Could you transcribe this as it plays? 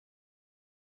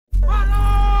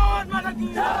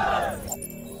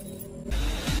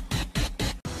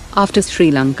After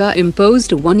Sri Lanka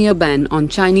imposed a one-year ban on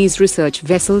Chinese research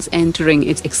vessels entering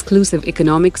its exclusive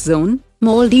economic zone,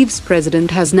 Maldives'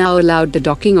 president has now allowed the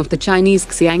docking of the Chinese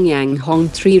Xiangyang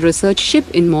Hong-3 research ship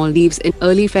in Maldives in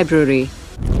early February.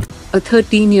 A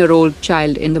 13-year-old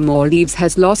child in the Maldives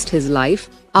has lost his life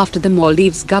after the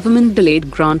Maldives government delayed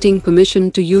granting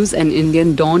permission to use an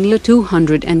Indian Dornier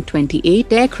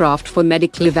 228 aircraft for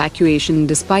medical evacuation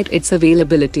despite its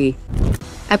availability.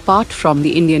 Apart from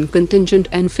the Indian contingent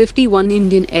and 51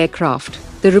 Indian aircraft,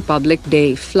 the Republic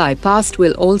Day flypast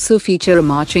will also feature a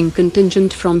marching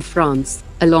contingent from France,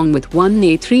 along with one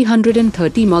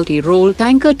A330 multi-role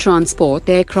tanker transport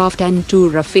aircraft and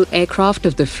 2 Rafale aircraft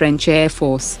of the French Air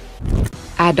Force.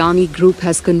 Adani Group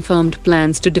has confirmed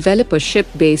plans to develop a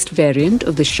ship-based variant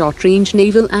of the short-range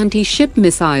naval anti-ship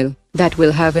missile that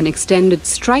will have an extended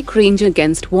strike range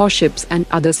against warships and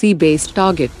other sea-based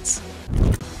targets.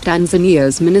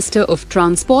 Tanzania's Minister of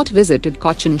Transport visited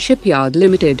Cochin Shipyard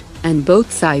Limited, and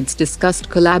both sides discussed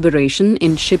collaboration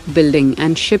in shipbuilding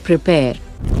and ship repair.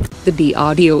 The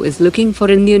DRDO is looking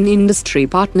for Indian industry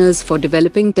partners for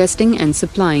developing, testing and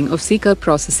supplying of seeker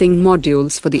processing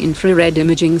modules for the infrared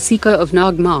imaging seeker of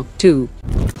Nag Mark2.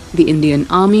 The Indian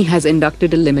Army has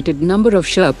inducted a limited number of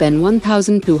Sherp N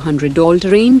 1200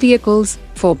 all-terrain vehicles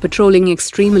for patrolling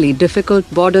extremely difficult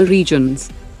border regions.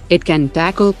 It can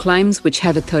tackle climbs which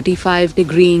have a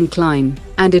 35-degree incline,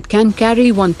 and it can carry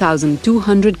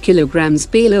 1,200 kilograms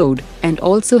payload, and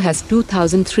also has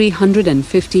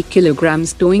 2,350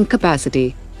 kilograms towing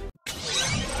capacity.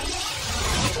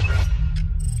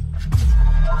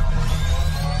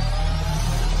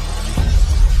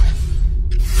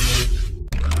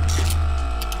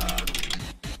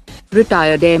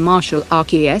 Retired Air Marshal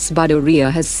RKS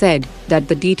Bhadauria has said that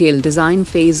the detailed design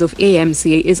phase of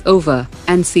AMCA is over,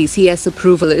 and CCS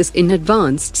approval is in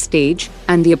advanced stage,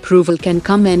 and the approval can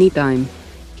come anytime.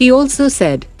 He also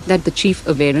said that the Chief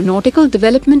of Aeronautical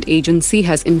Development Agency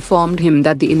has informed him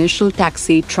that the initial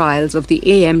taxi trials of the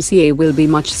AMCA will be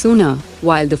much sooner,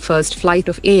 while the first flight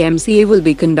of AMCA will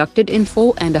be conducted in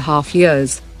 4.5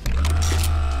 years.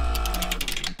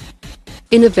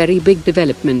 In a very big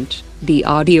development,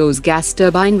 DRDO's gas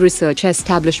turbine research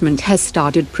establishment has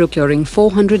started procuring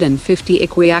 450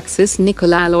 equiaxis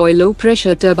nickel alloy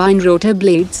low-pressure turbine rotor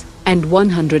blades and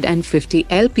 150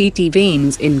 LPT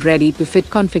vanes in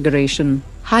ready-to-fit configuration,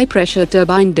 high-pressure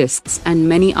turbine discs and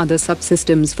many other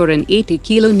subsystems for an 80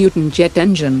 kN jet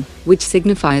engine, which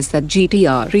signifies that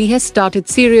GTRE has started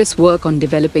serious work on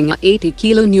developing a 80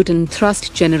 kN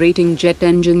thrust-generating jet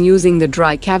engine using the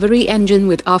dry Kaveri engine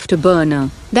with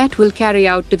afterburner that will carry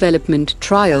out development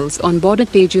trials on board a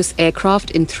Tejas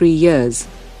aircraft in 3 years.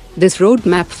 This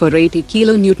roadmap for 80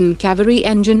 kN Kaveri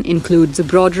engine includes a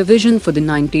broad revision for the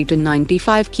 90 to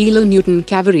 95 kN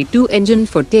Kaveri 2 engine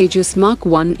for Tejas Mark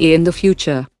 1A in the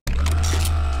future.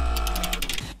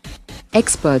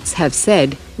 Experts have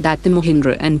said that the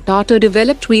Mahindra and Tata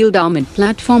developed wheeled armored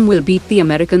platform will beat the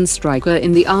American Stryker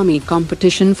in the Army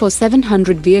competition for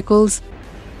 700 vehicles.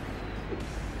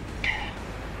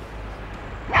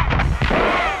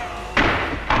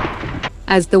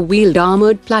 As the wheeled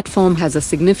armored platform has a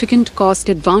significant cost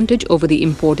advantage over the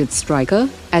imported Stryker,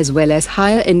 as well as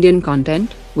higher Indian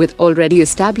content, with already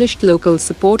established local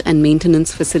support and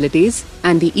maintenance facilities,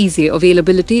 and the easy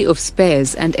availability of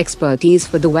spares and expertise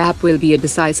for the WhAP will be a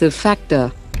decisive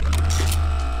factor.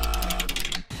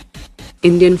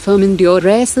 Indian firm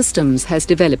EndureAir Systems has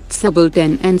developed Sabal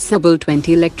 10 and Sabal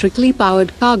 20 electrically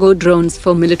powered cargo drones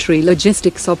for military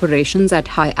logistics operations at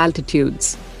high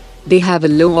altitudes. They have a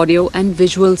low audio and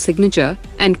visual signature,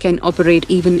 and can operate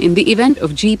even in the event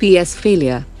of GPS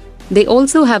failure. They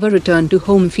also have a return to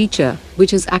home feature,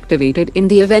 which is activated in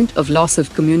the event of loss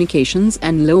of communications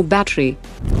and low battery.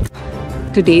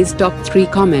 Today's top 3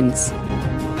 comments.